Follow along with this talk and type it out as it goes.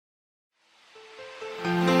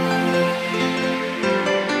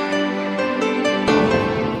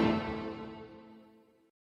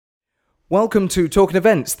Welcome to Talking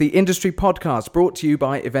Events, the industry podcast brought to you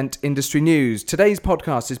by Event Industry News. Today's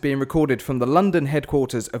podcast is being recorded from the London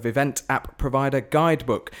headquarters of event app provider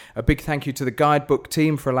Guidebook. A big thank you to the Guidebook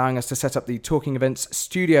team for allowing us to set up the Talking Events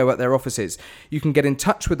studio at their offices. You can get in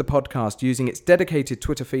touch with the podcast using its dedicated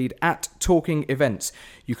Twitter feed at Talking Events.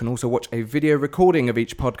 You can also watch a video recording of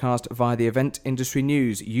each podcast via the Event Industry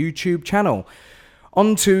News YouTube channel.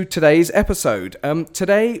 On to today's episode.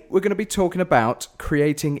 Today we're going to be talking about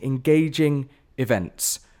creating engaging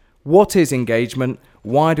events. What is engagement?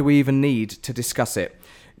 Why do we even need to discuss it?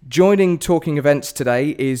 Joining Talking Events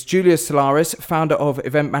today is Julius Solaris, founder of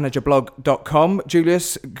eventmanagerblog.com.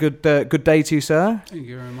 Julius, good day to you, sir. Thank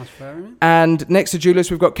you very much for having me. And next to Julius,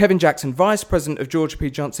 we've got Kevin Jackson, Vice President of George P.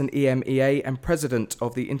 Johnson EMEA and President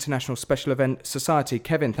of the International Special Event Society.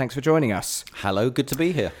 Kevin, thanks for joining us. Hello, good to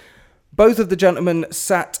be here. Both of the gentlemen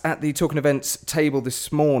sat at the Talking Events table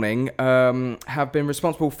this morning, have been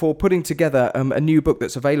responsible for putting together a new book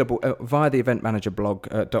that's available via the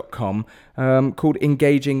eventmanagerblog.com called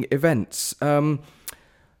Engaging Events.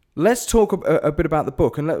 Let's talk a bit about the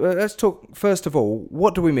book, and let's talk, first of all,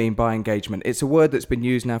 what do we mean by engagement? It's a word that's been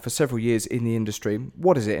used now for several years in the industry.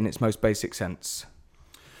 What is it in its most basic sense?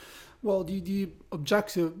 Well, the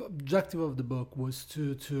objective of the book was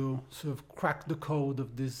to sort of crack the code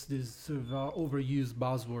of this sort of overused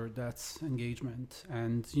buzzword that's engagement,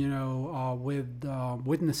 and with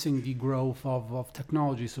witnessing the growth of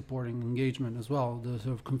technology supporting engagement as well, the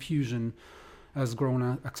sort of confusion has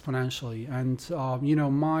grown exponentially. And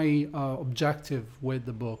my objective with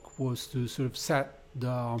the book was to sort of set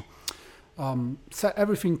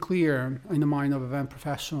everything clear in the mind of event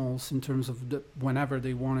professionals in terms of whenever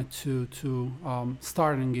they wanted to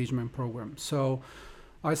start an engagement program. So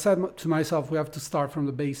I said to myself, we have to start from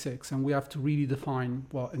the basics and we have to really define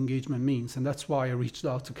what engagement means. And that's why I reached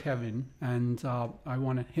out to Kevin, and I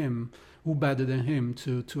wanted him, who better than him,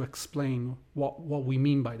 to explain what we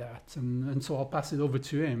mean by that. And so I'll pass it over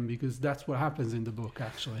to him, because that's what happens in the book,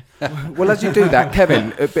 actually. Well, as you do that,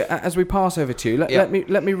 Kevin, as we pass over to you,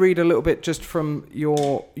 let me read a little bit just from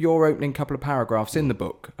your opening couple of paragraphs in the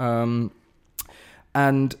book.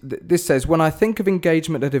 And this says, when I think of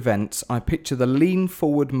engagement at events, I picture the lean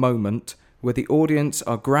forward moment where the audience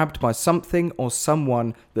are grabbed by something or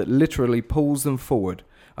someone that literally pulls them forward.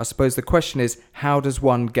 I suppose the question is, how does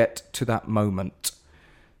one get to that moment?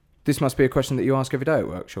 This must be a question that you ask every day at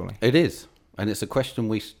work, surely. It is. And it's a question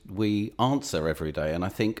we answer every day. And I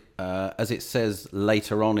think, as it says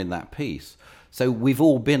later on in that piece, so we've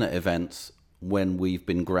all been at events when we've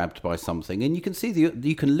been grabbed by something, and you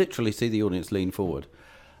can literally see the audience lean forward.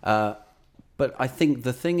 But I think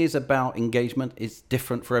the thing is about engagement, it's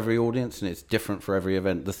different for every audience and it's different for every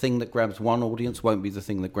event. The thing that grabs one audience won't be the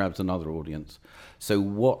thing that grabs another audience. So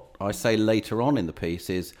what I say later on in the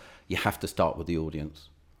piece is you have to start with the audience.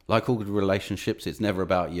 Like all good relationships, it's never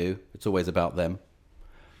about you, it's always about them.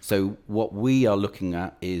 So what we are looking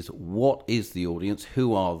at is, what is the audience,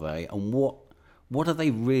 who are they, and what are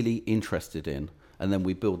they really interested in? And then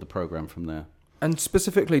we build the program from there. And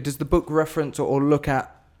specifically, does the book reference or look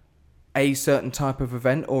at a certain type of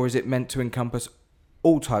event, or is it meant to encompass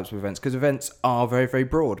all types of events? Because events are very, very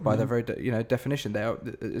broad by their very definition.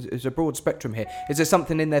 There's a broad spectrum here. Is there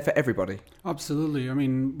something in there for everybody? Absolutely. I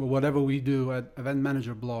mean, whatever we do at Event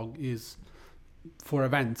Manager Blog is for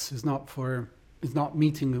events. It's not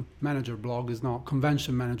meeting manager blog, it's not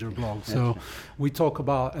convention manager blog. So we talk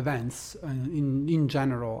about events in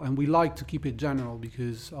general, and we like to keep it general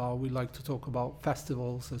because we like to talk about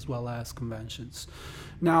festivals as well as conventions.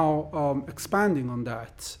 Now, expanding on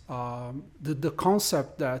that, the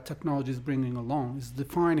concept that technology is bringing along is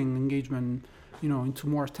defining engagement, into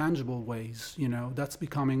more tangible ways. That's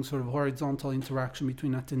becoming sort of horizontal interaction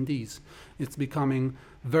between attendees. It's becoming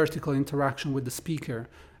vertical interaction with the speaker.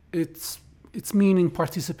 It's meaning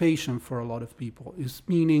participation for a lot of people. It's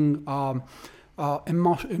meaning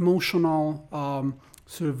emotional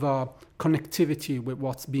sort of connectivity with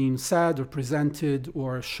what's being said or presented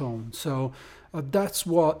or shown. So that's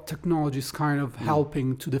what technology is kind of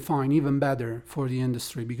helping to define even better for the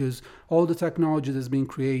industry, because all the technology that's been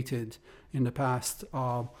created in the past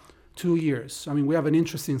 2 years. I mean, we have an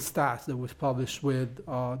interesting stat that was published with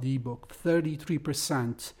the ebook.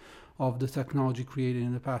 33% of the technology created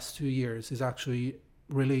in the past 2 years is actually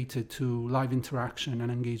related to live interaction and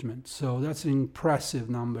engagement. So that's an impressive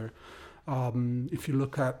number. If you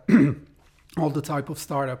look at all the type of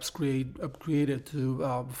startups created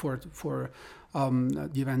for the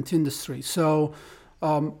event industry. So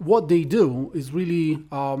what they do is really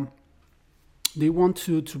they want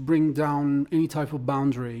to bring down any type of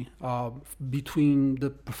boundary between the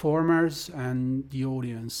performers and the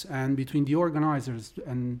audience, and between the organizers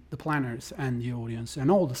and the planners and the audience, and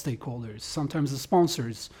all the stakeholders, sometimes the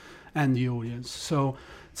sponsors and the audience. So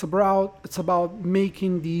it's about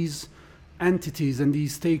making these entities and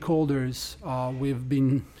these stakeholders, we've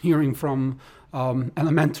been hearing from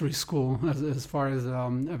elementary school as far as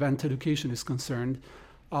event education is concerned,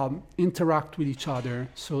 interact with each other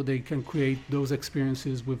so they can create those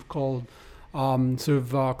experiences we've called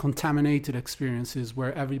contaminated experiences,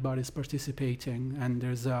 where everybody's participating and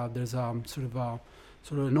there's sort of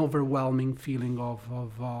an overwhelming feeling of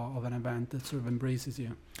an event that sort of embraces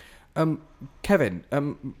you. Kevin,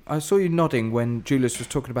 I saw you nodding when Julius was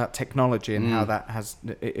talking about technology and how that has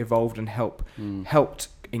evolved and helped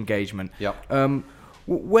engagement. Yep.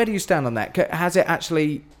 Where do you stand on that? Has it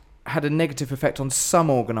actually had a negative effect on some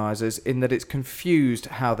organisers in that it's confused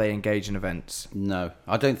how they engage in events? No,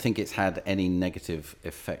 I don't think it's had any negative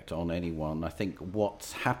effect on anyone. I think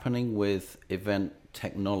what's happening with event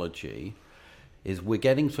technology is we're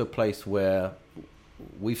getting to a place where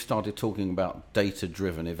we've started talking about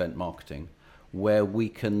data-driven event marketing, where we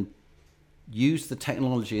can use the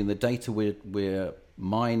technology and the data we're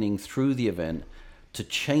mining through the event to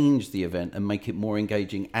change the event and make it more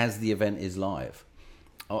engaging as the event is live.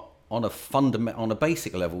 On a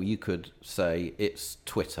basic level, you could say it's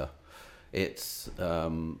Twitter. It's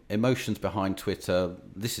emotions behind Twitter.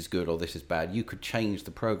 This is good or this is bad. You could change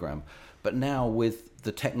the program. But now with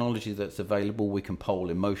the technology that's available, we can poll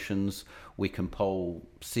emotions, we can poll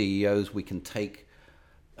CEOs, we can take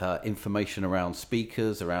information around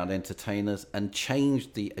speakers, around entertainers, and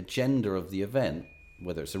change the agenda of the event,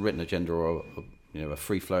 whether it's a written agenda or a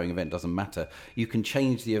free-flowing event, doesn't matter. You can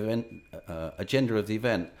change the event agenda of the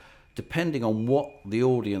event depending on what the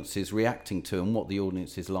audience is reacting to and what the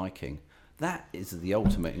audience is liking. That is the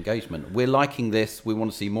ultimate engagement. We're liking this, we want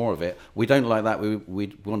to see more of it. We don't like that, we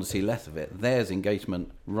want to see less of it. There's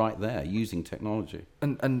engagement right there, using technology.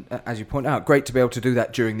 And as you point out, great to be able to do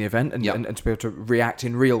that during the event and to be able to react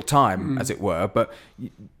in real time, as it were. But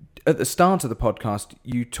at the start of the podcast,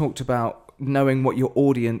 you talked about knowing what your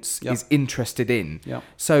audience is interested in. Yep.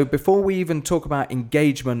 So before we even talk about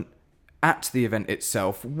engagement at the event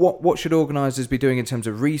itself, what should organisers be doing in terms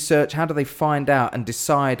of research? How do they find out and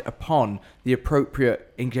decide upon the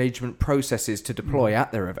appropriate engagement processes to deploy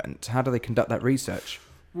at their event? How do they conduct that research?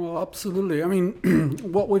 Well, absolutely. I mean,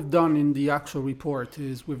 what we've done in the actual report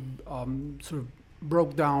is we've sort of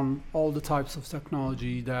broke down all the types of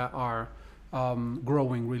technology that are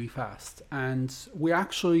growing really fast. And we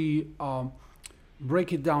actually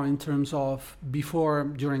break it down in terms of before,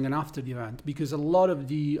 during, and after the event, because a lot of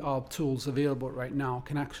the tools available right now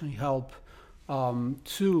can actually help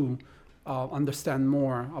to understand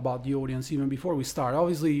more about the audience even before we start.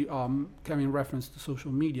 Obviously, Kevin referenced to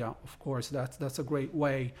social media, of course, that's a great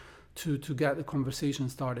way to get the conversation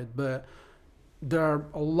started. But there are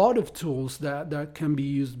a lot of tools that can be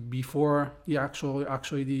used before the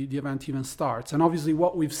the event even starts. And obviously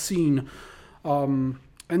what we've seen,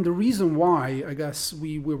 and the reason why, I guess,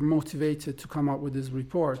 we were motivated to come up with this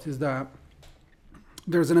report is that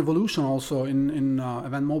there's an evolution also in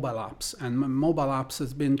event mobile apps. And mobile apps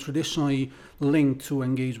has been traditionally linked to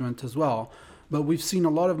engagement as well. But we've seen a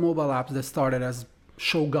lot of mobile apps that started as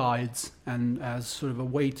show guides and as sort of a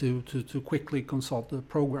way to quickly consult the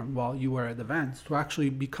program while you were at events, to actually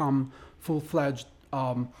become full-fledged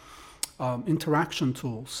interaction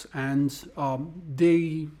tools. And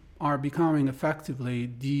they are becoming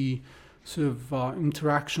effectively the sort of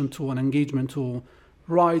interaction tool and engagement tool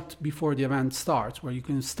right before the event starts, where you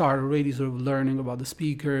can start already sort of learning about the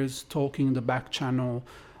speakers, talking in the back channel.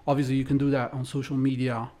 Obviously, you can do that on social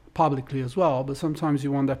media publicly as well, but sometimes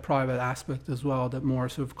you want that private aspect as well, that more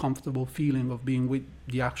sort of comfortable feeling of being with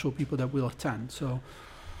the actual people that will attend. So,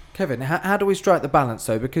 Kevin, how do we strike the balance,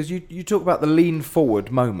 though? Because you talk about the lean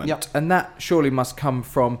forward moment, and that surely must come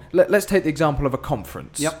from, let's take the example of a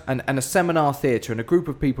conference and a seminar theatre and a group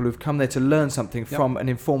of people who've come there to learn something from an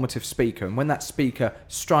informative speaker. And when that speaker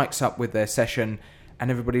strikes up with their session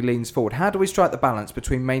and everybody leans forward, how do we strike the balance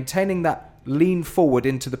between maintaining that lean forward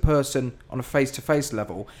into the person on a face-to-face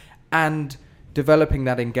level and developing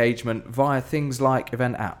that engagement via things like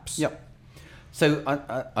event apps? Yep. So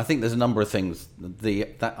I think there's a number of things.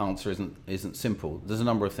 That answer isn't simple. There's a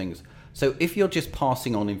number of things. So if you're just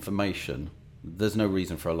passing on information, there's no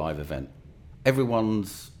reason for a live event.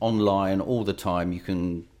 Everyone's online all the time. You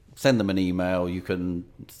can send them an email. You can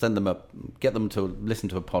get them to listen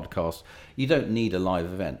to a podcast. You don't need a live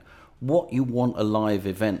event. What you want a live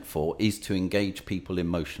event for is to engage people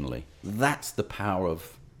emotionally. That's the power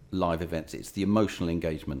of live events. It's the emotional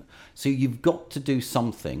engagement. So you've got to do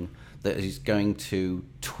something that is going to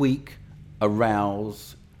tweak,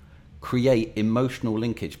 arouse, create emotional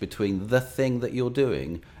linkage between the thing that you're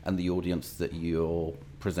doing and the audience that you're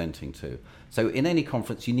presenting to. So in any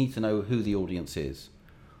conference, you need to know who the audience is,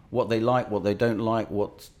 what they like, what they don't like,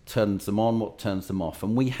 what turns them on, what turns them off.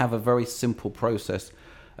 And we have a very simple process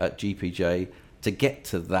at GPJ to get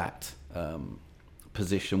to that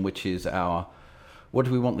position, which is what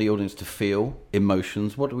do we want the audience to feel,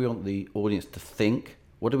 emotions, what do we want the audience to think,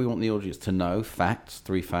 what do we want the audience to know, facts,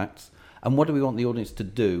 3 facts, and what do we want the audience to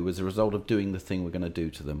do as a result of doing the thing we're going to do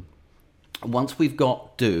to them. And once we've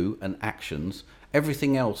got do and actions,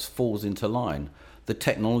 everything else falls into line. The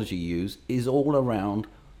technology used is all around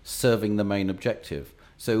serving the main objective.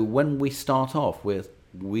 So when we start off with,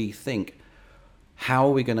 we think, how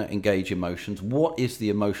are we going to engage emotions? What is the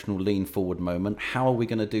emotional lean forward moment? How are we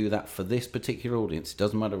going to do that for this particular audience? It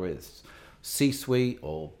doesn't matter whether it's C-suite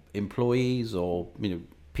or employees or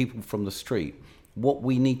people from the street. What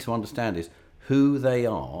we need to understand is who they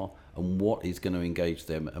are and what is going to engage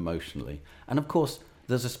them emotionally. And of course,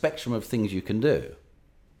 there's a spectrum of things you can do.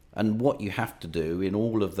 And what you have to do in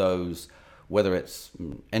all of those, whether it's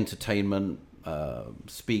entertainment,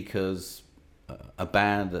 speakers, a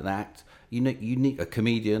band, an act, you need a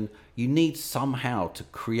comedian, you need somehow to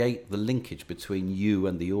create the linkage between you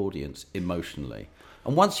and the audience emotionally.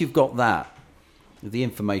 And once you've got that, the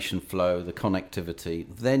information flow, the connectivity,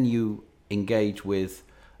 then you engage with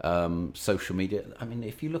social media. I mean,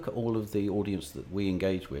 if you look at all of the audience that we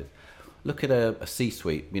engage with, look at a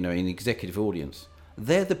C-suite, an executive audience.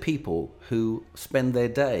 They're the people who spend their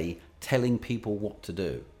day telling people what to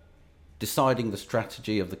do, deciding the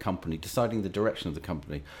strategy of the company, deciding the direction of the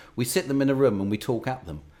company. We sit them in a room and we talk at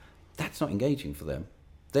them. That's not engaging for them.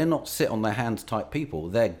 They're not sit on their hands type people.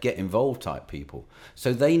 They're get involved type people.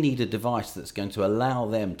 So they need a device that's going to allow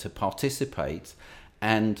them to participate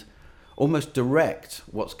and almost direct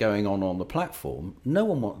what's going on the platform. They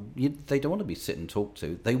don't want to be sit and talk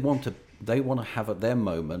to. They want to have their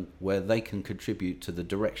moment where they can contribute to the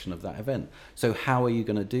direction of that event. So how are you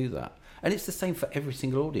going to do that? And it's the same for every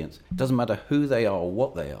single audience. It doesn't matter who they are or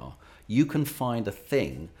what they are. You can find a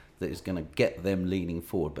thing that is going to get them leaning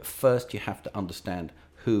forward. But first you have to understand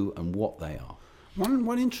who and what they are.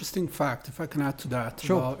 One interesting fact, if I can add to that,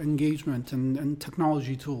 Sure. about engagement and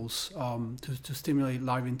technology tools to stimulate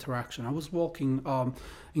live interaction. I was walking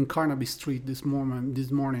in Carnaby Street this morning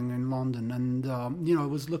in London, and I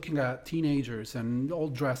was looking at teenagers and all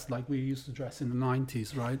dressed like we used to dress in the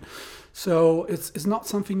 90s, right? So it's not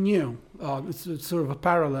something new. It's sort of a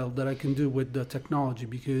parallel that I can do with the technology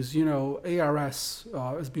because ARS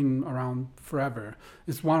has been around forever.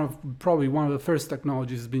 It's probably one of the first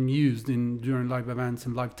technologies that's been used during live events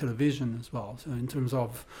and live television as well. So in terms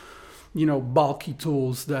of bulky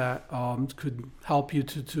tools that could help you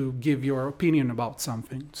to give your opinion about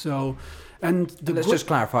something. So, let's just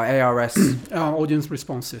clarify, ARS, audience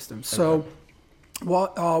response system. So,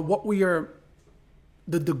 what we are.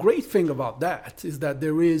 The great thing about that is that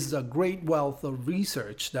there is a great wealth of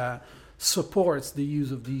research that supports the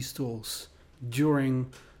use of these tools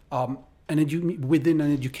during within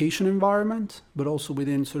an education environment, but also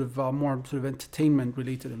within sort of more sort of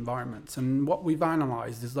entertainment-related environments. And what we've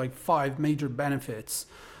analyzed is like 5 major benefits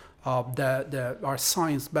that are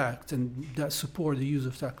science-backed and that support the use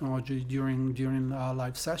of technology during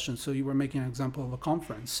live sessions. So you were making an example of a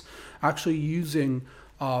conference. Actually using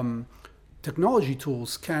technology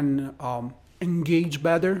tools can engage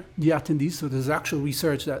better the attendees. So there's actual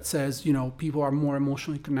research that says, people are more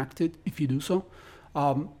emotionally connected if you do so.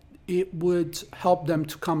 It would help them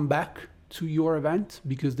to come back to your event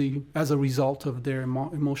because as a result of their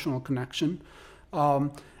emotional connection,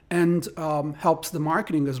 and helps the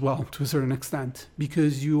marketing as well to a certain extent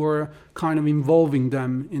because you're kind of involving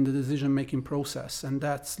them in the decision-making process, and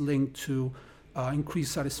that's linked to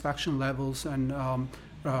increased satisfaction levels and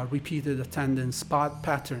repeated attendance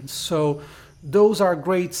patterns. So those are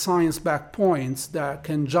great science-backed points that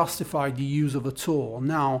can justify the use of a tool.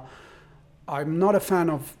 Now, I'm not a fan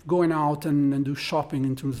of going out and do shopping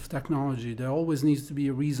in terms of technology. There always needs to be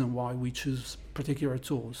a reason why we choose particular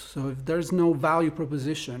tools. So if there's no value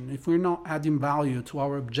proposition, if we're not adding value to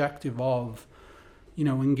our objective of,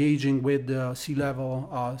 engaging with the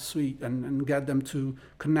C-level suite and get them to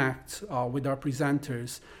connect with our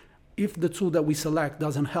presenters, if the tool that we select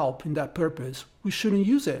doesn't help in that purpose, we shouldn't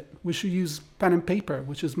use it. We should use pen and paper,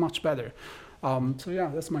 which is much better.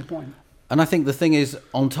 That's my point. And I think the thing is,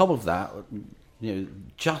 on top of that,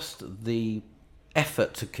 just the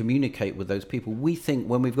effort to communicate with those people. We think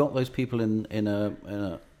when we've got those people in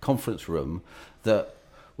a conference room that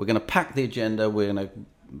we're going to pack the agenda, we're going to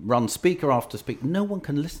run speaker after speaker. No one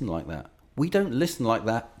can listen like that. We don't listen like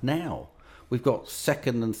that now. We've got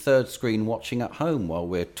second and third screen watching at home while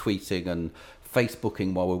we're tweeting and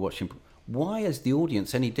Facebooking while we're watching. Why is the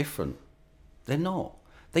audience any different? They're not.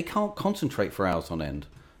 They can't concentrate for hours on end.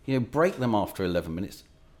 Break them after 11 minutes.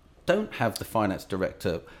 Don't have the finance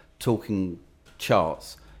director talking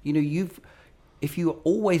charts. If you're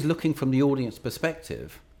always looking from the audience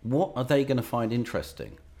perspective, what are they going to find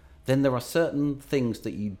interesting? Then there are certain things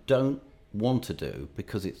that you don't want to do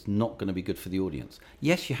because it's not going to be good for the audience.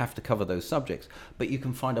 Yes, you have to cover those subjects, but you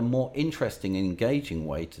can find a more interesting and engaging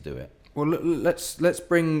way to do it. Well, let's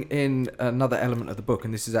bring in another element of the book,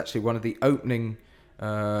 and this is actually one of the opening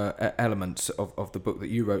elements of the book that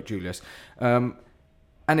you wrote, Julius. And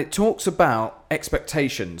it talks about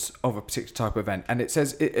expectations of a particular type of event, and it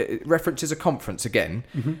says it references a conference again,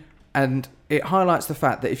 and it highlights the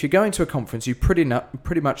fact that if you're going to a conference, you pretty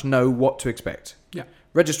much know what to expect. Yeah.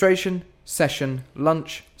 Registration, session,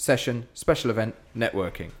 lunch, session, special event,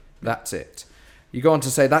 networking. That's it. You go on to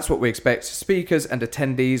say that's what we expect. Speakers and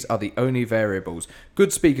attendees are the only variables.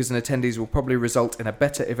 Good speakers and attendees will probably result in a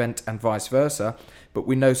better event and vice versa. But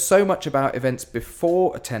we know so much about events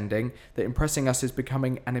before attending that impressing us is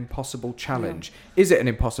becoming an impossible challenge. Yeah. Is it an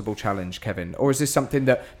impossible challenge, Kevin? Or is this something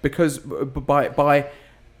that, because by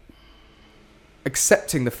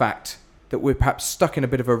accepting the fact that we're perhaps stuck in a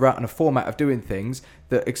bit of a rut and a format of doing things,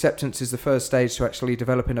 that acceptance is the first stage to actually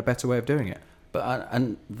developing a better way of doing it?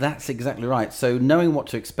 And that's exactly right. So knowing what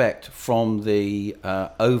to expect from the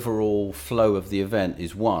overall flow of the event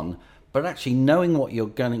is one, but actually knowing what you're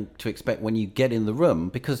going to expect when you get in the room,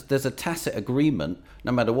 because there's a tacit agreement,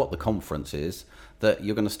 no matter what the conference is, that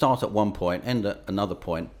you're going to start at one point, end at another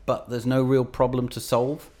point, but there's no real problem to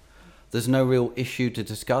solve. There's no real issue to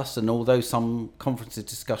discuss. And although some conferences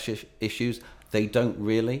discuss issues, they don't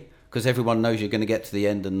really, because everyone knows you're going to get to the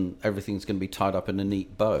end and everything's going to be tied up in a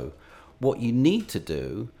neat bow. What you need to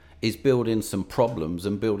do is build in some problems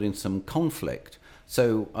and build in some conflict.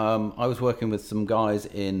 So I was working with some guys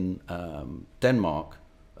in Denmark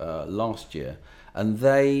last year, and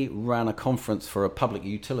they ran a conference for a public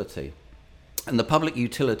utility. And the public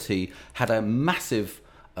utility had a massive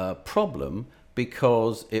problem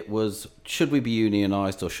because it was, should we be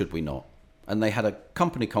unionized or should we not? And they had a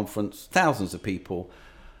company conference, thousands of people,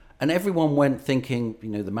 and everyone went thinking,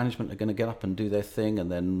 the management are going to get up and do their thing,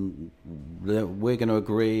 and then we're going to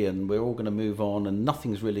agree, and we're all going to move on, and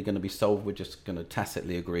nothing's really going to be solved. We're just going to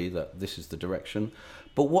tacitly agree that this is the direction.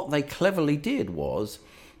 But what they cleverly did was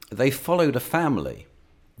they followed a family.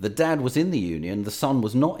 The dad was in the union, the son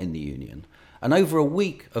was not in the union. And over a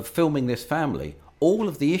week of filming this family, all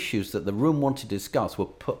of the issues that the room wanted to discuss were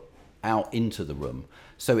put out into the room.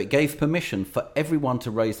 So it gave permission for everyone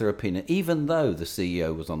to raise their opinion, even though the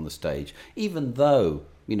CEO was on the stage, even though,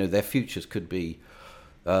 their futures could be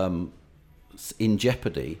in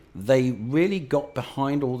jeopardy. They really got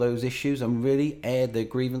behind all those issues and really aired their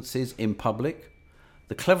grievances in public.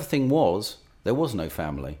 The clever thing was, there was no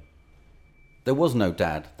family. There was no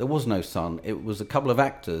dad. There was no son. It was a couple of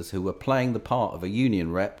actors who were playing the part of a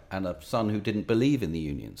union rep and a son who didn't believe in the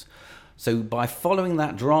unions. So by following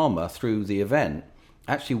that drama through the event,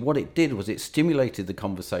 actually what it did was it stimulated the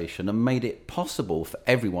conversation and made it possible for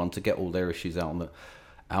everyone to get all their issues out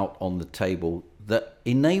on the table that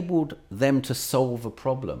enabled them to solve a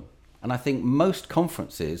problem. And I think most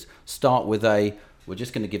conferences start with we're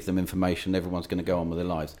just going to give them information, everyone's going to go on with their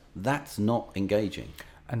lives. That's not engaging.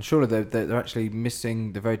 And surely they're actually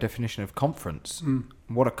missing the very definition of conference.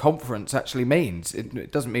 What a conference actually means.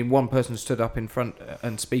 It doesn't mean one person stood up in front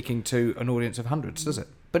and speaking to an audience of hundreds, does it?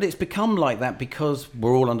 But it's become like that because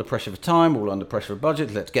we're all under pressure for time, we're all under pressure of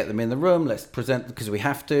budget. Let's get them in the room, let's present because we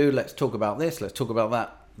have to, let's talk about this, let's talk about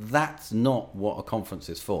that. That's not what a conference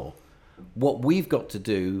is for. What we've got to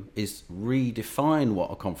do is redefine what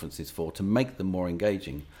a conference is for to make them more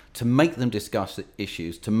engaging, to make them discuss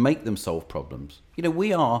issues, to make them solve problems.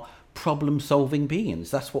 We are problem-solving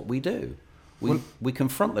beings. That's what we do. We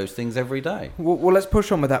confront those things every day. Well, let's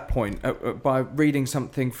push on with that point by reading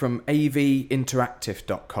something from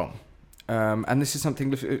avinteractive.com. And this is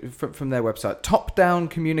something from their website. Top-down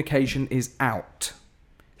communication is out.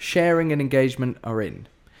 Sharing and engagement are in.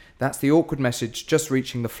 That's the awkward message just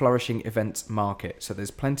reaching the flourishing events market. So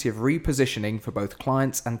there's plenty of repositioning for both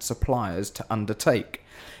clients and suppliers to undertake.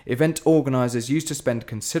 Event organisers used to spend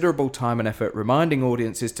considerable time and effort reminding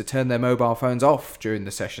audiences to turn their mobile phones off during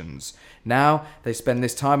the sessions. Now they spend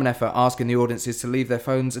this time and effort asking the audiences to leave their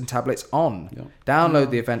phones and tablets on.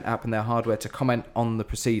 Download the event app and their hardware to comment on the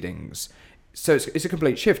proceedings. So it's a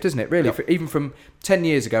complete shift, isn't it, really? Yep. Even from 10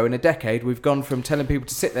 years ago, in a decade, we've gone from telling people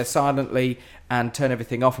to sit there silently and turn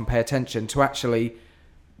everything off and pay attention to actually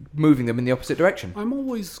moving them in the opposite direction. I'm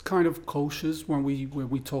always kind of cautious when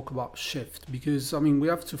we talk about shift, because I mean we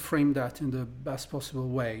have to frame that in the best possible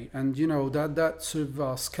way, and you know that sort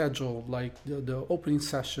of schedule, like the opening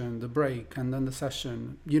session, the break, and then the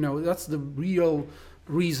session. You know, that's the real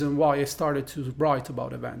reason why I started to write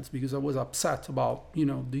about events, because I was upset about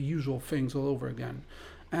the usual things all over again,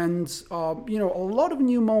 and a lot of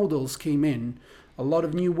new models came in. A lot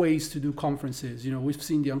of new ways to do conferences. We've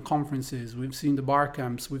seen the unconferences, we've seen the bar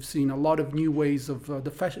camps, we've seen a lot of new ways of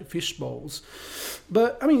the fish bowls.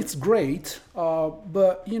 But I mean, it's great.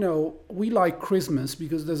 But we like Christmas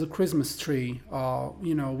because there's a Christmas tree,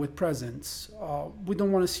 with presents. We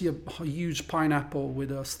don't want to see a huge pineapple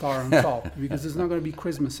with a star on top because it's not going to be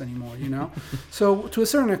Christmas anymore. So to a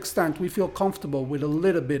certain extent, we feel comfortable with a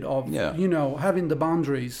little bit of having the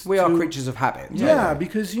boundaries. We are creatures of habit. Yeah,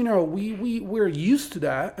 because we're used to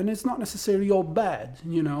that, and it's not necessarily all bad.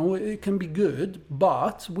 It can be good,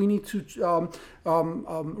 but we need to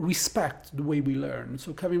respect the way we learn.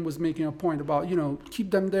 So Kevin was making a point about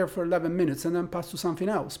keep them there for 11 minutes and then pass to something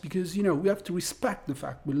else, because we have to respect the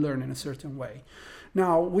fact we learn in a certain way.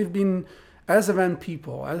 Now we've been, as event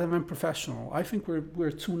people, as event professional, I think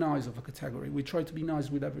we're too nice of a category. We try to be nice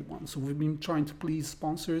with everyone. So we've been trying to please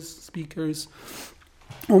sponsors, speakers,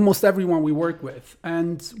 almost everyone we work with,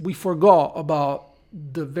 and we forgot about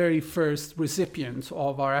the very first recipient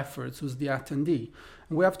of our efforts, who's the attendee.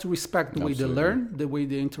 And we have to respect the way they learn, the way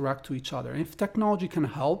they interact to each other. And if technology can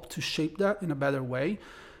help to shape that in a better way,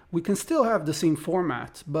 we can still have the same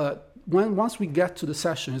format, but once we get to the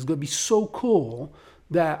session, it's going to be so cool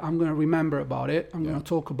that I'm going to remember about it. I'm going to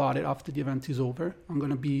talk about it after the event is over. I'm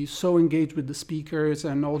going to be so engaged with the speakers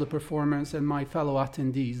and all the performers and my fellow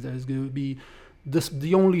attendees that it's going to be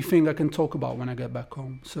the only thing I can talk about when I get back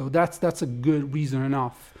home. So that's a good reason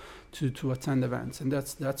enough to attend events, and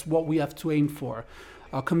that's what we have to aim for.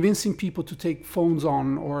 Convincing people to take phones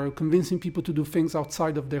on, or convincing people to do things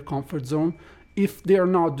outside of their comfort zone. If they're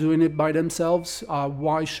not doing it by themselves,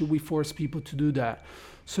 why should we force people to do that?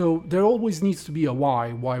 So there always needs to be a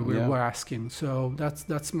why we're asking. So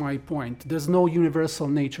that's my point. There's no universal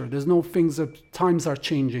nature. There's no things that times are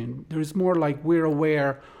changing. There's more like we're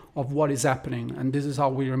aware of what is happening, and this is how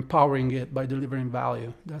we're empowering it by delivering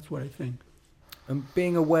value. That's what I think. And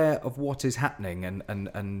being aware of what is happening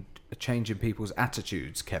and a change in people's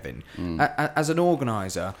attitudes, Kevin, as an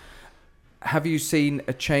organizer, have you seen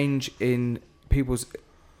a change in people's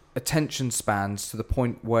attention spans to the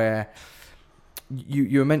point where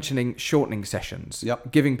you were mentioning shortening sessions,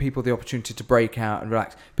 giving people the opportunity to break out and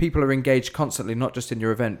relax? People are engaged constantly, not just in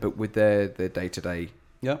your event, but with their day-to-day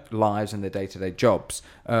lives and their day-to-day jobs.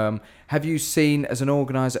 Have you seen, as an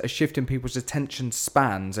organizer, a shift in people's attention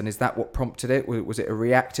spans, and is that what prompted it? Was it a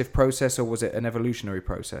reactive process, or was it an evolutionary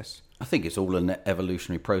process? I think it's all an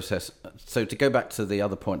evolutionary process. So to go back to the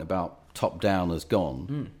other point about top-down has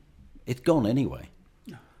gone, it's gone anyway.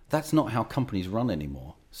 That's not how companies run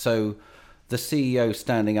anymore. So the CEO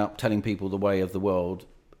standing up telling people the way of the world,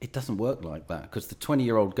 it doesn't work like that, because the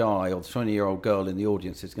 20-year-old guy or the 20-year-old girl in the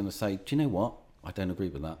audience is going to say, do you know what? I don't agree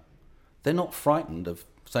with that. They're not frightened of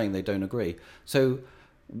saying they don't agree. So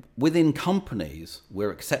within companies, we're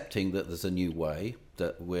accepting that there's a new way,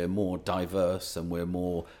 that we're more diverse and we're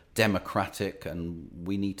more democratic, and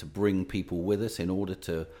we need to bring people with us in order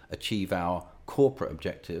to achieve our corporate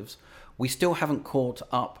objectives. We still haven't caught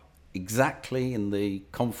up exactly in the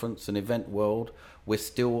conference and event world. We're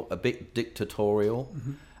still a bit dictatorial.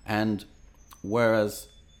 And whereas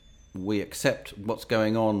we accept what's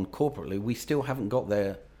going on corporately, we still haven't got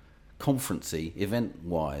there conferencey,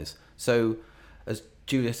 event-wise. So, as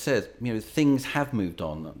Julia says, things have moved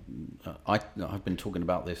on. I've been talking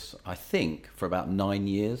about this, I think, for about 9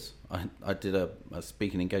 years. I did a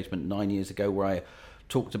speaking engagement 9 years ago where I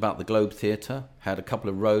talked about the Globe Theatre, had a couple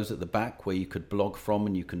of rows at the back where you could blog from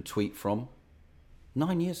and you can tweet from.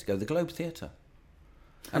 9 years ago, the Globe Theatre.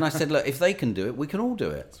 And I said, look, if they can do it, we can all do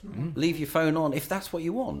it. Leave your phone on if that's what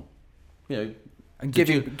you want. And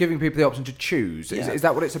giving people the option to choose. Is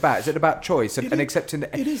that what it's about? Is it about choice and accepting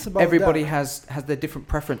that everybody has their different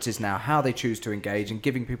preferences now, how they choose to engage, and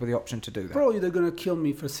giving people the option to do that? Probably they're going to kill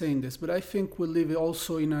me for saying this, but I think we live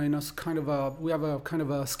also in a kind of we have a kind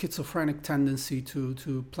of a schizophrenic tendency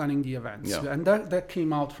to planning the events. And that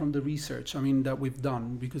came out from the research, that we've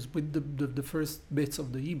done, because with the first bits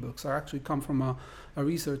of the ebooks are actually come from a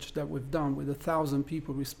research that we've done with 1,000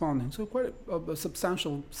 people responding. So quite a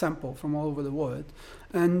substantial sample from all over the world.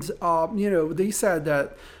 And, they said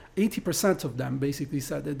that 80% of them basically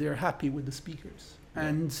said that they're happy with the speakers.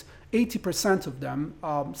 And 80% of them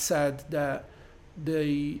said that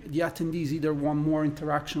the attendees either want more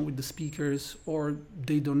interaction with the speakers or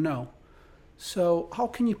they don't know. So how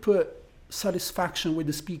can you put satisfaction with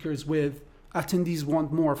the speakers with attendees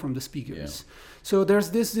want more from the speakers? Yeah. So there's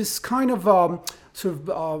this kind of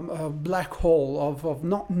black hole of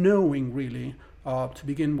not knowing really to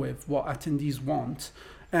begin with what attendees want.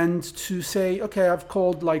 And to say, okay, I've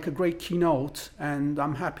called like a great keynote and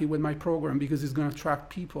I'm happy with my program because it's going to attract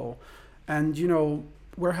people. And, you know,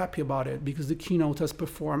 we're happy about it because the keynote has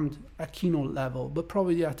performed at keynote level, but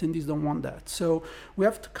probably the attendees don't want that. So we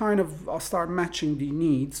have to kind of start matching the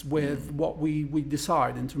needs with what we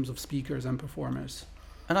decide in terms of speakers and performers.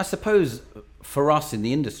 And I suppose for us in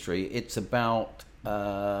the industry, it's about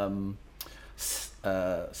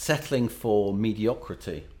settling for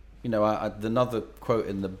mediocrity. You know, another quote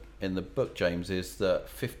in the book, James, is that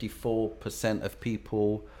 54% of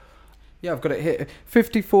people. Yeah, I've got it here.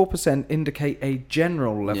 54% indicate a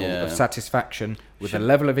general level of satisfaction with the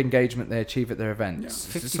level of engagement they achieve at their events.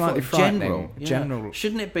 Yeah. It's slightly frightening. General.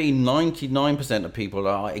 Shouldn't it be 99% of people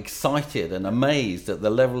are excited and amazed at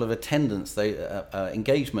the level of attendance,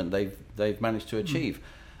 engagement they've managed to achieve?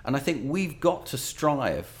 And I think we've got to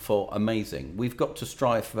strive for amazing. We've got to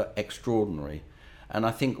strive for extraordinary. And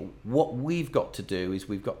I think what we've got to do is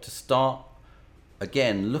we've got to start,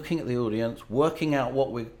 again, looking at the audience, working out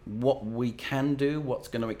what we can do, what's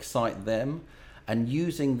going to excite them, and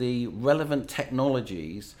using the relevant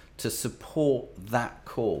technologies to support that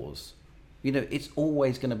cause. You know, it's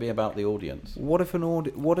always going to be about the audience. What if an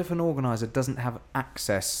organizer doesn't have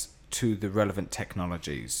access to the relevant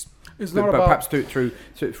technologies? It's not about perhaps through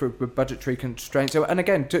budgetary constraints. So, and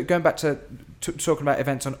again, going back to talking about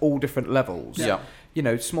events on all different levels. Yeah. You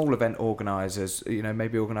know, small event organisers, you know,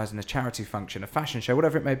 maybe organising a charity function, a fashion show,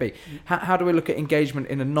 whatever it may be. How do we look at engagement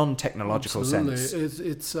in a non-technological sense?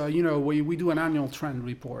 It's you know, we do an annual trend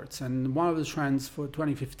report, and one of the trends for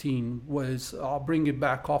 2015 was bring it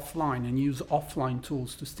back offline and use offline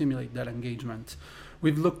tools to stimulate that engagement.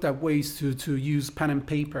 We've looked at ways to use pen and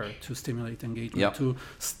paper to stimulate engagement, to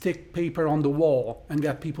stick paper on the wall and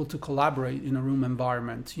get people to collaborate in a room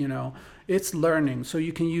environment. You know, it's learning. So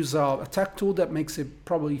you can use a tech tool that makes it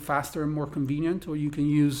probably faster and more convenient, or you can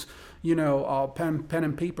use, you know, pen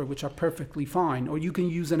and paper, which are perfectly fine. Or you can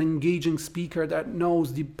use an engaging speaker that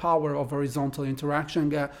knows the power of horizontal interaction,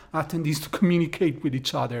 get attendees to communicate with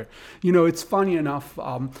each other. You know, it's funny enough.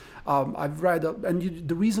 I've read, and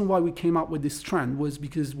the reason why we came up with this trend was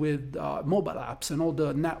because with mobile apps and all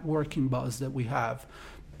the networking buzz that we have,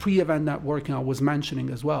 pre-event networking I was mentioning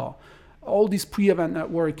as well, all this pre-event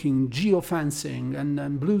networking, geofencing,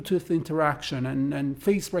 and Bluetooth interaction and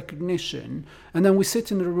face recognition, and then we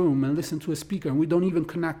sit in the room and listen to a speaker and we don't even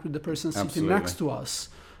connect with the person sitting next to us.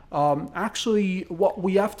 Actually, what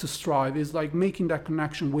we have to strive is like making that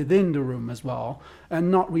connection within the room as well,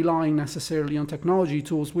 and not relying necessarily on technology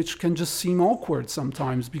tools, which can just seem awkward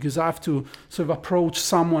sometimes because I have to sort of approach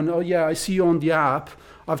someone. Oh yeah, I see you on the app.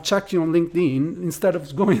 I've checked you on LinkedIn, instead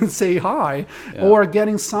of going and say hi, or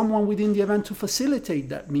getting someone within the event to facilitate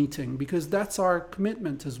that meeting, because that's our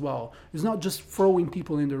commitment as well. It's not just throwing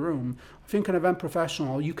people in the room. I think an event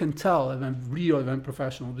professional, you can tell a real event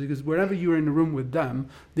professional, because wherever you're in the room with them,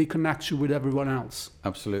 they connect you with everyone else.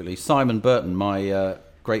 Absolutely. Simon Burton, my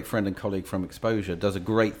great friend and colleague from Exposure, does a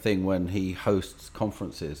great thing when he hosts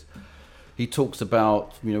conferences. He talks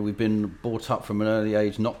about, you know, we've been brought up from an early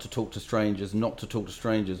age not to talk to strangers, not to talk to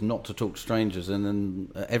strangers, not to talk to strangers. And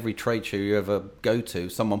then at every trade show you ever go to,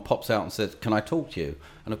 someone pops out and says, "Can I talk to you?"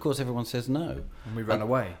 And of course everyone says no. And we run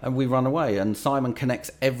away. And we run away. And Simon connects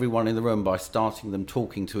everyone in the room by starting them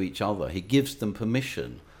talking to each other. He gives them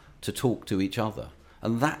permission to talk to each other.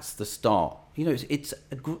 And that's the start. You know,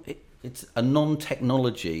 it's a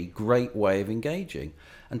non-technology great way of engaging.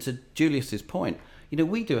 And to Julius's point, you know,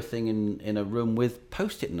 we do a thing in a room with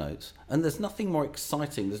Post-it notes, and there's nothing more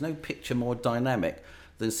exciting, there's no picture more dynamic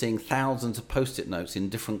than seeing thousands of Post-it notes in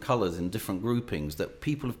different colours, in different groupings, that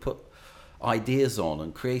people have put ideas on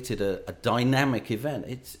and created a dynamic event.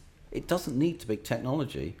 It doesn't need to be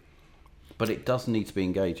technology, but it does need to be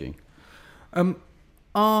engaging.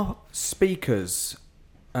 Are speakers...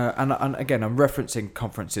 and again, I'm referencing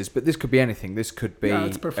conferences, but this could be anything. This could be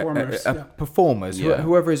it's performers. Performers,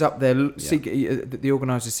 whoever is up there, the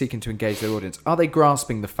organisers seeking to engage their audience. Are they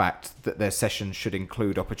grasping the fact that their sessions should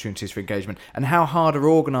include opportunities for engagement? And how hard are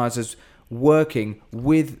organisers working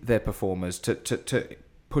with their performers to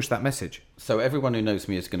push that message? So everyone who knows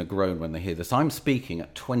me is going to groan when they hear this. I'm speaking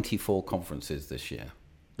at 24 conferences this year,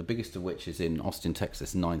 the biggest of which is in Austin,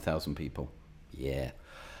 Texas, 9,000 people. Yeah.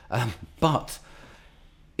 But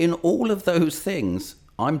in all of those things,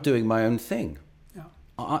 I'm doing my own thing.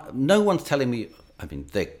 Yeah. No one's telling me, I mean,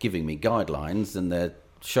 they're giving me guidelines and they're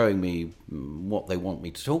showing me what they want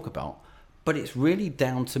me to talk about, but it's really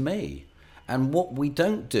down to me. And what we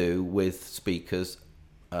don't do with speakers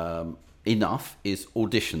enough is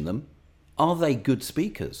audition them. Are they good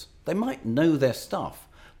speakers? They might know their stuff,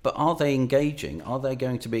 but are they engaging? Are they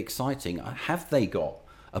going to be exciting? Have they got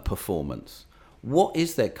a performance? What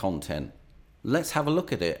is their content? Let's have a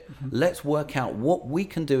look at it. Mm-hmm. Let's work out what we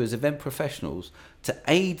can do as event professionals to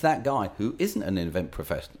aid that guy who isn't an event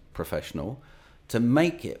professional to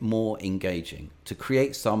make it more engaging, to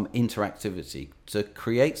create some interactivity, to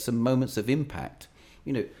create some moments of impact.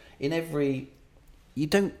 You know, you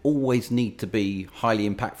don't always need to be highly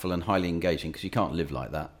impactful and highly engaging, because you can't live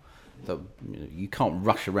like that. So, you can't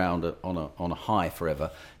rush around on a high forever.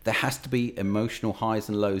 There has to be emotional highs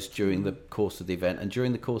and lows during the course of the event and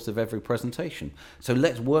during the course of every presentation. So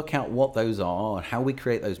let's work out what those are and how we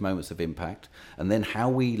create those moments of impact, and then how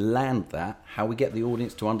we land that, how we get the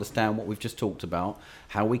audience to understand what we've just talked about,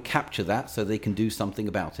 how we capture that so they can do something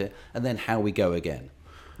about it, and then how we go again.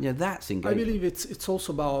 Yeah, that's engaging. I believe it's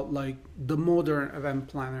also about like the modern event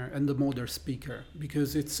planner and the modern speaker,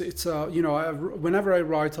 because it's whenever I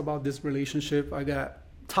write about this relationship, I get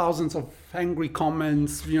thousands of angry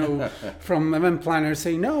comments, from event planners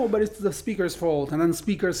saying no, but it's the speaker's fault, and then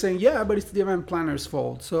speakers saying yeah, but it's the event planner's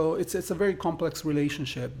fault. So it's a very complex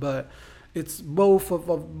relationship, but it's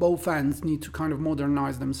both ends need to kind of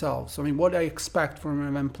modernize themselves. I mean, what I expect from an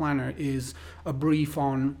event planner is a brief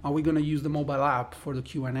on, are we going to use the mobile app for the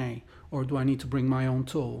Q&A, or do I need to bring my own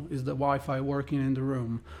tool? Is the Wi-Fi working in the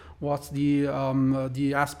room? What's the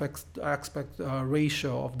aspect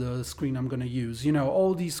ratio of the screen I'm going to use?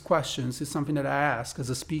 All these questions is something that I ask as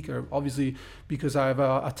a speaker, obviously because I have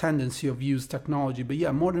a tendency of use technology. But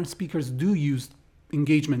yeah, modern speakers do use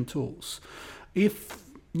engagement tools. If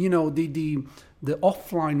the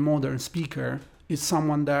offline modern speaker is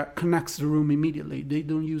someone that connects the room immediately. They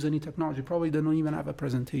don't use any technology. Probably they don't even have a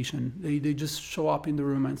presentation. They just show up in the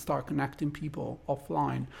room and start connecting people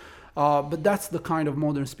offline. But that's the kind of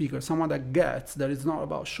modern speaker, someone that gets that it's not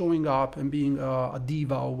about showing up and being a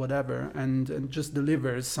diva or whatever, and just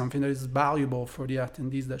delivers something that is valuable for the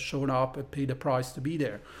attendees that showed up and paid the price to be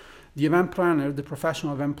there. The event planner, the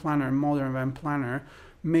professional event planner, and modern event planner,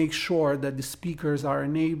 make sure that the speakers are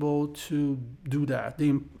enabled to do that. They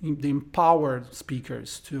empower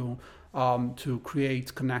speakers to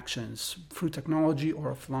create connections through technology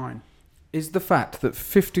or offline. Is the fact that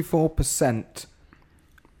 54%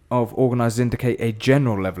 of organisers indicate a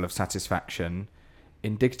general level of satisfaction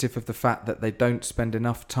indicative of the fact that they don't spend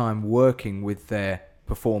enough time working with their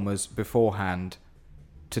performers beforehand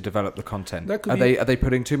to develop the content? Are they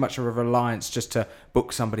putting too much of a reliance just to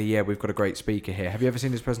book somebody? Yeah, we've got a great speaker here. Have you ever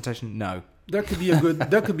seen his presentation? No. That could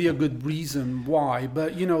be a good reason why,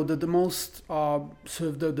 but the most sort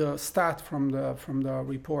of the stat from the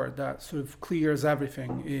report that sort of clears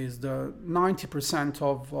everything is the 90%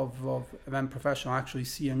 of event professionals actually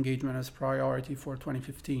see engagement as priority for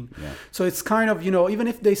 2015. Yeah. So it's kind of even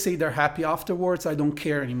if they say they're happy afterwards, I don't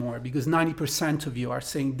care anymore, because 90% of you are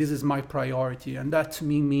saying this is my priority, and that to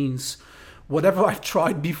me means whatever I've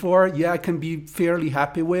tried before, I can be fairly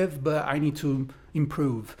happy with, but I need to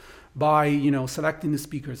improve by selecting the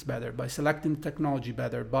speakers better, by selecting the technology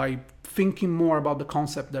better, by thinking more about the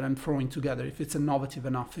concept that I'm throwing together, if it's innovative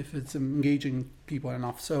enough, if it's engaging people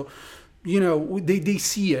enough. So they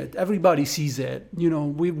see it, everybody sees it.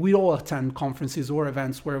 We all attend conferences or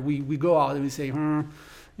events where we go out and we say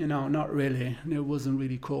not really, it wasn't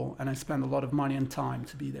really cool, and I spend a lot of money and time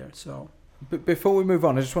to be there. So but before we move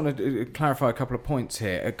on, I just want to clarify a couple of points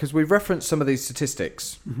here, because we've referenced some of these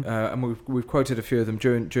statistics, and we've quoted a few of them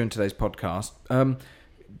during today's podcast.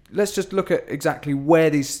 Let's just look at exactly where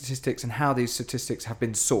these statistics and how these statistics have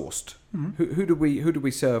been sourced. Mm-hmm. Who do we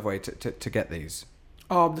survey to get these?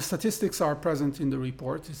 The statistics are present in the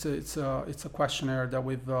report. It's a questionnaire that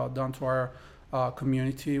we've done to our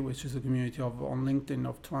community, which is a community on LinkedIn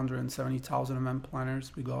of 270,000 event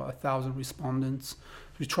planners. We got 1,000 respondents.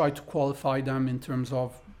 We try to qualify them in terms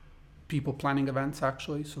of people planning events,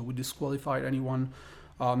 actually. So we disqualified anyone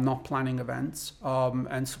not planning events,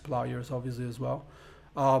 and suppliers, obviously, as well.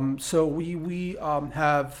 So we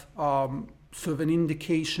have sort of an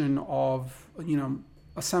indication of,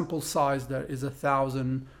 a sample size that is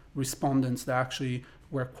 1,000 respondents that actually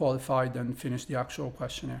were qualified and finished the actual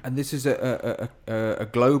questionnaire. And this is a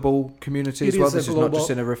global community as It well? is a This is not just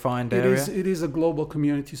in a refined area? It is a global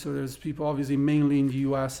community, so there's people obviously mainly in the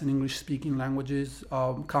US and English-speaking languages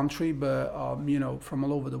country, but from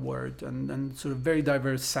all over the world, and sort of very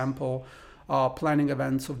diverse sample, planning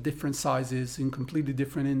events of different sizes in completely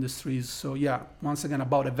different industries. So yeah, once again,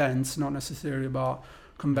 about events, not necessarily about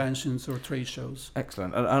conventions or trade shows.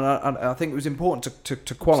 Excellent. And I think it was important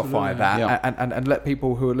to qualify Absolutely. that and let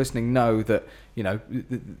people who are listening know that,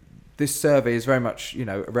 this survey is very much,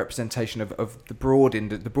 a representation of the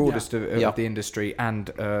broadest of the industry, and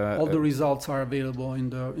all the results are available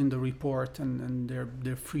in the report, and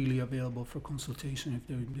they're freely available for consultation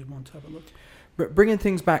if they want to have a look. But bringing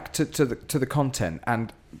things back to the content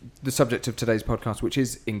and the subject of today's podcast, which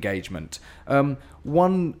is engagement.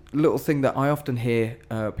 One little thing that I often hear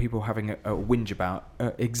people having a whinge about,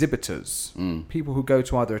 exhibitors. People who go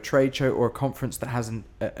to either a trade show or a conference that has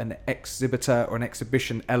an exhibitor or an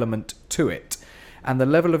exhibition element to it. And the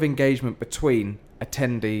level of engagement between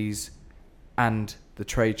attendees and the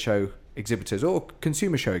trade show exhibitors, or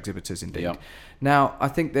consumer show exhibitors indeed. Yeah. Now, I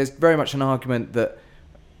think there's very much an argument that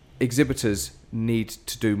exhibitors need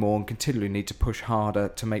to do more and continually need to push harder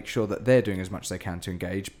to make sure that they're doing as much as they can to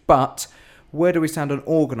engage. But where do we stand on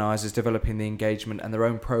organisers developing the engagement and their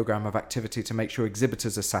own programme of activity to make sure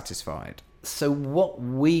exhibitors are satisfied? So what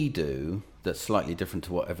we do that's slightly different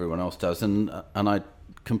to what everyone else does, and I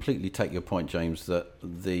completely take your point, James, that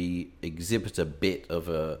the exhibitor bit of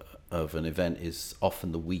an event is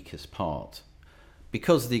often the weakest part.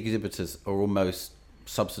 Because the exhibitors are almost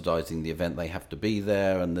subsidizing the event, they have to be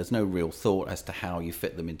there, and there's no real thought as to how you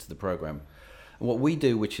fit them into the program. And what we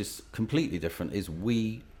do, which is completely different, is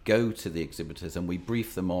we go to the exhibitors and we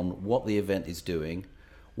brief them on what the event is doing,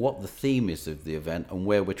 what the theme is of the event, and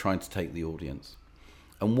where we're trying to take the audience.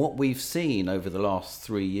 And what we've seen over the last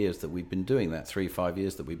 3 years that we've been doing that, 5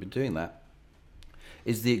 years that we've been doing that,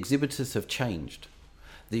 is the exhibitors have changed.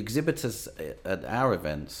 The exhibitors at our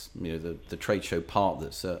events, the trade show part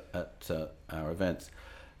that's at our events,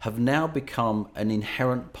 have now become an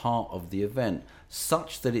inherent part of the event,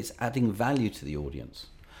 such that it's adding value to the audience.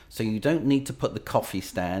 So you don't need to put the coffee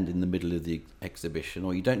stand in the middle of the exhibition,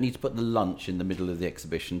 or you don't need to put the lunch in the middle of the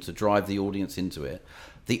exhibition to drive the audience into it.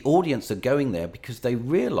 The audience are going there because they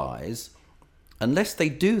realise unless they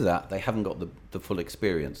do that, they haven't got the full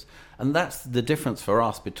experience. And that's the difference for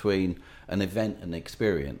us between an event and an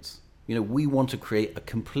experience. We want to create a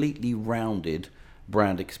completely rounded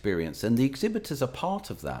brand experience, and the exhibitors are part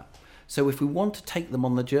of that. So if we want to take them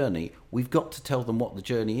on the journey, we've got to tell them what the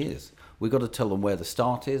journey is. We've got to tell them where the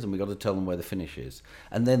start is, and we've got to tell them where the finish is.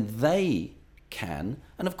 And then they can,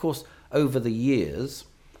 and of course, over the years,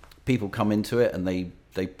 people come into it and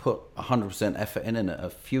they put 100% effort in, and a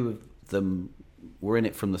few of them were in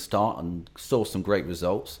it from the start and saw some great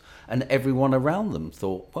results, and everyone around them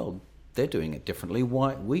thought, well, they're doing it differently,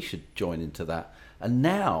 why we should join into that. And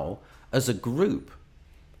now, as a group,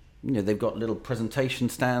 they've got little presentation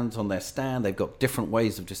stands on their stand, they've got different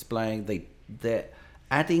ways of displaying, they're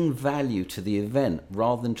adding value to the event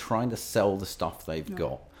rather than trying to sell the stuff they've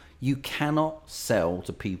got. You cannot sell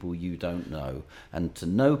to people you don't know. And to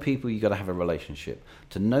know people, you've got to have a relationship.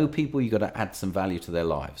 To know people, you've got to add some value to their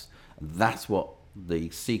lives. That's what the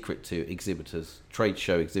secret to exhibitors, trade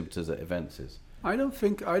show exhibitors at events is. I don't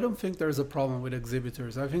think there's a problem with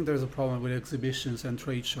exhibitors. I think there's a problem with exhibitions and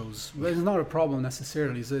trade shows. But it's not a problem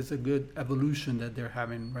necessarily. So it's a good evolution that they're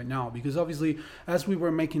having right now. Because obviously, as we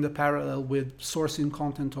were making the parallel with sourcing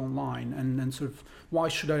content online and sort of why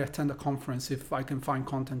should I attend a conference if I can find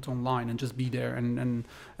content online and just be there and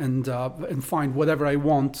find whatever I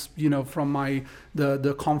want, from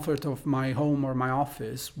the comfort of my home or my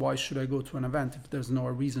office. Why should I go to an event if there's no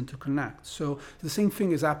reason to connect? So the same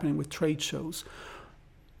thing is happening with trade shows.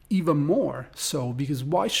 Even more so, because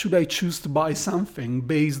why should I choose to buy something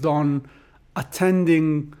based on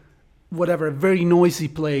attending whatever, a very noisy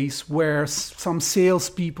place where some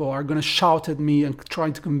salespeople are going to shout at me and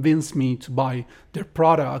trying to convince me to buy their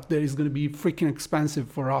product that is going to be freaking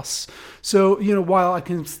expensive for us. So, while I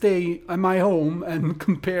can stay at my home and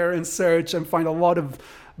compare and search and find a lot of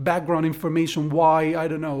background information why, I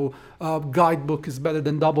don't know, guidebook is better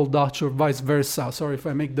than Double Dutch or vice versa. Sorry if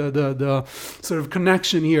I make the sort of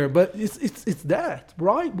connection here, but it's that,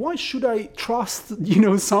 right? Why should I trust,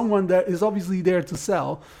 someone that is obviously there to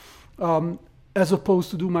sell, as opposed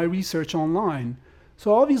to do my research online?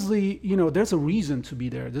 So obviously, there's a reason to be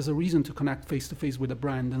there. There's a reason to connect face-to-face with a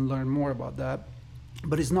brand and learn more about that.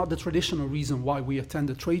 but it's not the traditional reason why we attend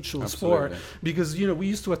the trade shows Absolutely. because we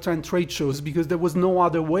used to attend trade shows because there was no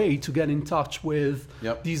other way to get in touch with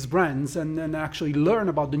these brands and actually learn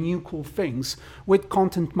about the new cool things. With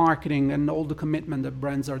content marketing and all the commitment that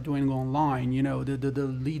brands are doing online, the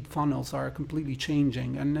lead funnels are completely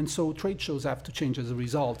changing, and so trade shows have to change as a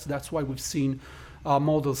result. That's why we've seen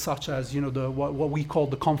models such as what we call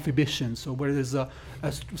the confibition, so where there's a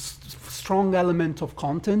strong element of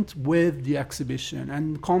content with the exhibition,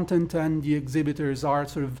 and content and the exhibitors are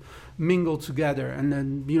sort of mingled together, and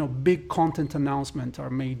then big content announcements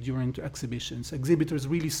are made during the exhibitions. Exhibitors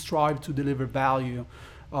really strive to deliver value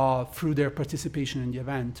through their participation in the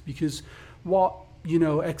event, because what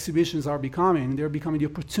exhibitions are becoming, they're becoming the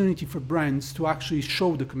opportunity for brands to actually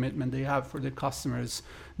show the commitment they have for their customers,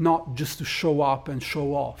 not just to show up and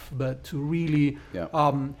show off, but to really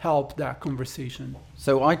help that conversation.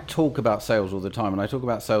 So I talk about sales all the time, and I talk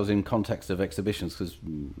about sales in context of exhibitions because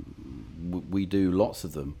we do lots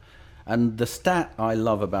of them. And the stat I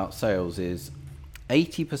love about sales is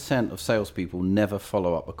 80% of salespeople never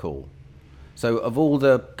follow up a call. So of all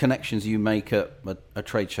the connections you make at a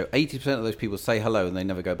trade show, 80% of those people say hello and they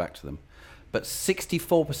never go back to them. But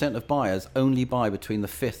 64% of buyers only buy between the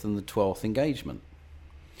 5th and the 12th engagement.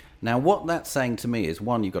 Now, what that's saying to me is,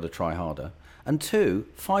 one, you've got to try harder. And two,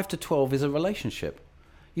 5 to 12 is a relationship.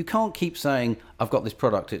 You can't keep saying, I've got this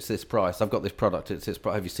product, it's this price. I've got this product, it's this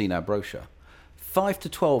price. Have you seen our brochure? 5 to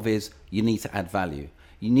 12 is you need to add value.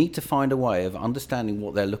 You need to find a way of understanding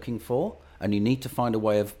what they're looking for, and you need to find a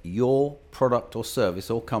way of your product or service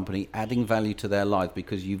or company adding value to their lives,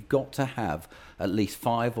 because you've got to have at least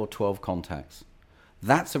 5 or 12 contacts.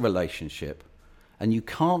 That's a relationship, and you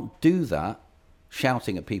can't do that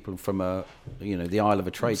shouting at people from the aisle of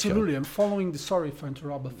a trade show. Absolutely, and sorry for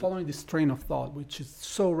interrupt, but following this train of thought, which is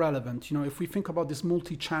so relevant. If we think about this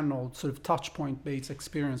multi-channel sort of touch point based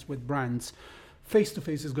experience with brands,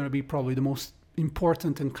 face-to-face is going to be probably the most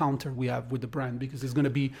important encounter we have with the brand, because it's going to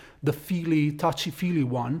be the touchy-feely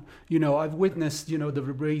one. I've witnessed the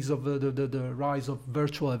rise of the rise of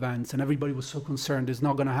virtual events, and everybody was so concerned it's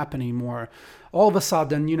not going to happen anymore. All of a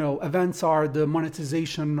sudden, events are the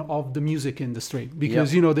monetization of the music industry,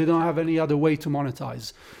 because they don't have any other way to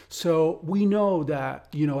monetize. So we know that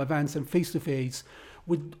events and face-to-face,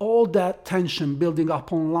 with all that tension building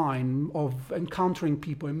up online of encountering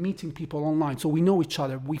people and meeting people online, so we know each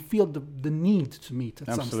other, we feel the need to meet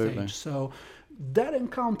at some stage. So that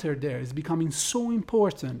encounter there is becoming so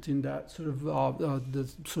important in that sort of the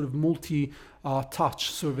sort of multi-touch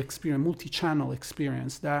sort of experience, multi-channel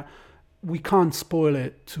experience, that we can't spoil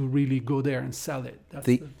it to really go there and sell it.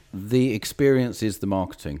 The experience is the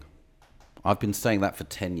marketing. I've been saying that for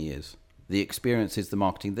 10 years. The experience is the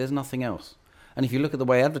marketing. There's nothing else. And if you look at the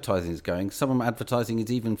way advertising is going, some advertising is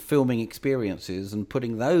even filming experiences and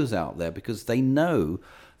putting those out there because they know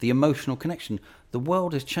the emotional connection. The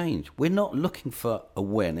world has changed. We're not looking for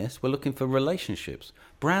awareness. We're looking for relationships.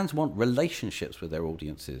 Brands want relationships with their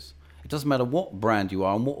audiences. It doesn't matter what brand you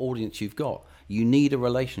are and what audience you've got. You need a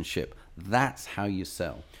relationship. That's how you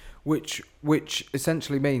sell. Which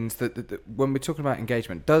essentially means that when we're talking about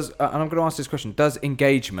engagement, and I'm going to ask this question, does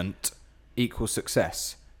engagement equal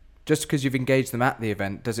success? Just because you've engaged them at the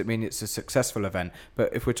event doesn't mean it's a successful event.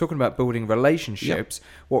 But if we're talking about building relationships,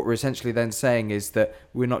 what we're essentially then saying is that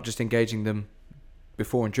we're not just engaging them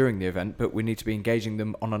before and during the event, but we need to be engaging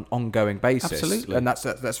them on an ongoing basis. Absolutely. And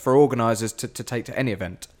that's for organisers to take to any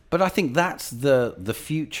event. But I think that's the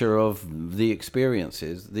future of the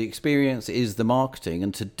experiences. The experience is the marketing.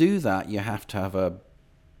 And to do that, you have to have a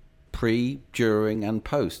pre, during and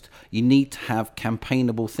post. You need to have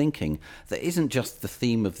campaignable thinking that isn't just the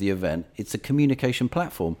theme of the event, it's a communication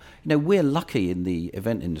platform. We're lucky in the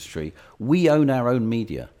event industry. We own our own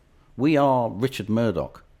media. We are Richard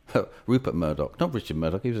Murdoch. Rupert Murdoch. Not Richard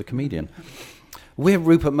Murdoch, he was a comedian. We're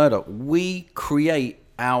Rupert Murdoch. We create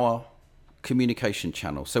our communication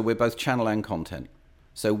channel. So we're both channel and content.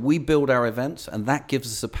 So we build our events, and that gives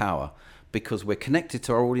us a power. Because we're connected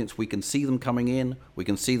to our audience, we can see them coming in, we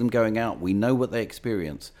can see them going out, we know what they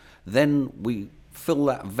experience. Then we fill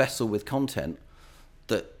that vessel with content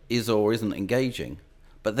that is or isn't engaging,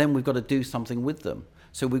 but then we've got to do something with them.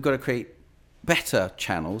 So we've got to create better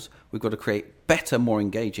channels, we've got to create better, more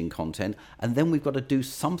engaging content, and then we've got to do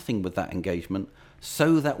something with that engagement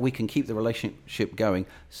so that we can keep the relationship going,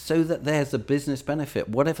 so that there's a business benefit,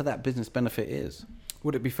 whatever that business benefit is.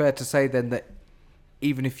 Would it be fair to say then that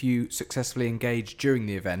even if you successfully engage during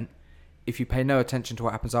the event, if you pay no attention to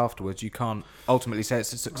what happens afterwards, you can't ultimately say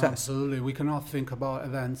it's a success. Absolutely. We cannot think about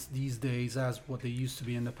events these days as what they used to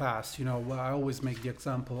be in the past. I always make the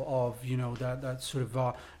example of, that sort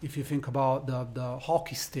of, if you think about the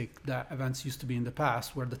hockey stick that events used to be in the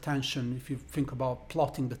past, where the tension, if you think about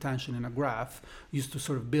plotting the tension in a graph, used to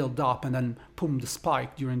sort of build up and then boom, the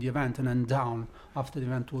spike during the event and then down after the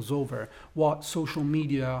event was over. What social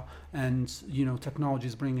media and technology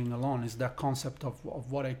is bringing along is that concept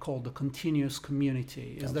of what I call the continuous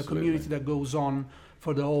community. Is the community that goes on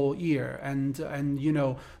for the whole year, and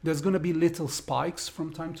there's going to be little spikes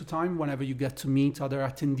from time to time whenever you get to meet other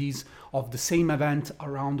attendees of the same event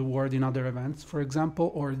around the world in other events, for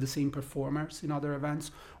example, or the same performers in other events,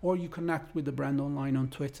 or you connect with the brand online on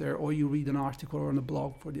Twitter, or you read an article or on a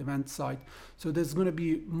blog for the event site. So there's going to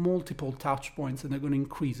be multiple touch points, and they're going to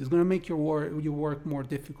increase. It's going to make your work more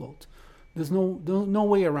difficult. There's no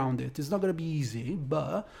way around it. It's not going to be easy,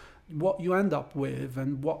 but what you end up with,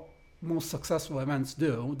 and what most successful events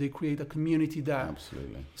do, they create a community that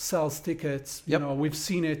sells tickets. We've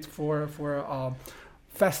seen it for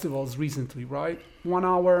festivals recently, right? 1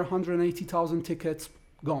 hour, 180,000 tickets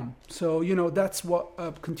gone. So that's what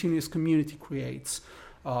a continuous community creates.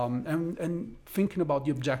 And thinking about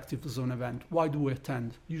the objectives of an event, why do we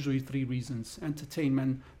attend? Usually 3 reasons: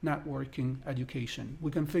 entertainment, networking, education. We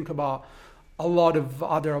can think about a lot of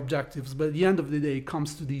other objectives, but at the end of the day, it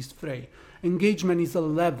comes to these 3. Engagement is the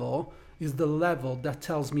level that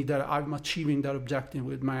tells me that I'm achieving that objective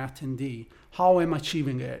with my attendee. How am I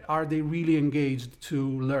achieving it? Are they really engaged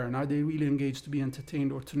to learn? Are they really engaged to be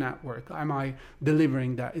entertained or to network? Am I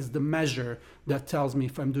delivering that? Is the measure that tells me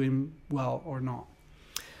if I'm doing well or not.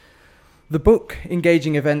 The book,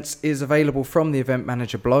 Engaging Events, is available from the Event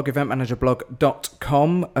Manager blog,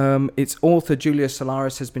 eventmanagerblog.com. Its author, Julius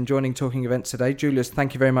Solaris, has been joining Talking Events today. Julius,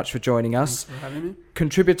 thank you very much for joining us. Thanks for having me.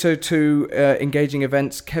 Contributor to Engaging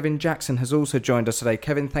Events, Kevin Jackson, has also joined us today.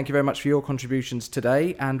 Kevin, thank you very much for your contributions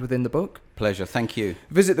today and within the book. Pleasure, thank you.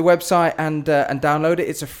 Visit the website and download it.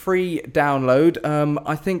 It's a free download.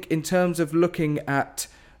 I think in terms of looking at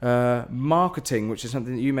marketing, which is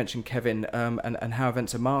something that you mentioned, Kevin, and how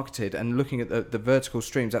events are marketed, and looking at the vertical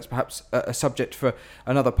streams, that's perhaps a subject for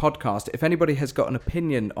another podcast. If anybody has got an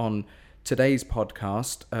opinion on today's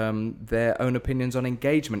podcast, their own opinions on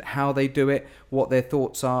engagement, how they do it, what their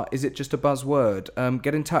thoughts are, is it just a buzzword?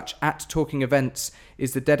 Get in touch. @Talking Events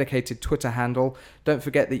is the dedicated Twitter handle. Don't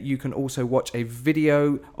forget that you can also watch a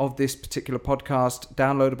video of this particular podcast,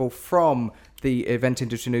 downloadable from the Event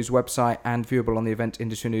Industry News website and viewable on the Event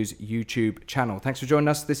Industry News YouTube channel. Thanks for joining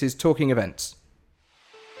us. This is Talking Events.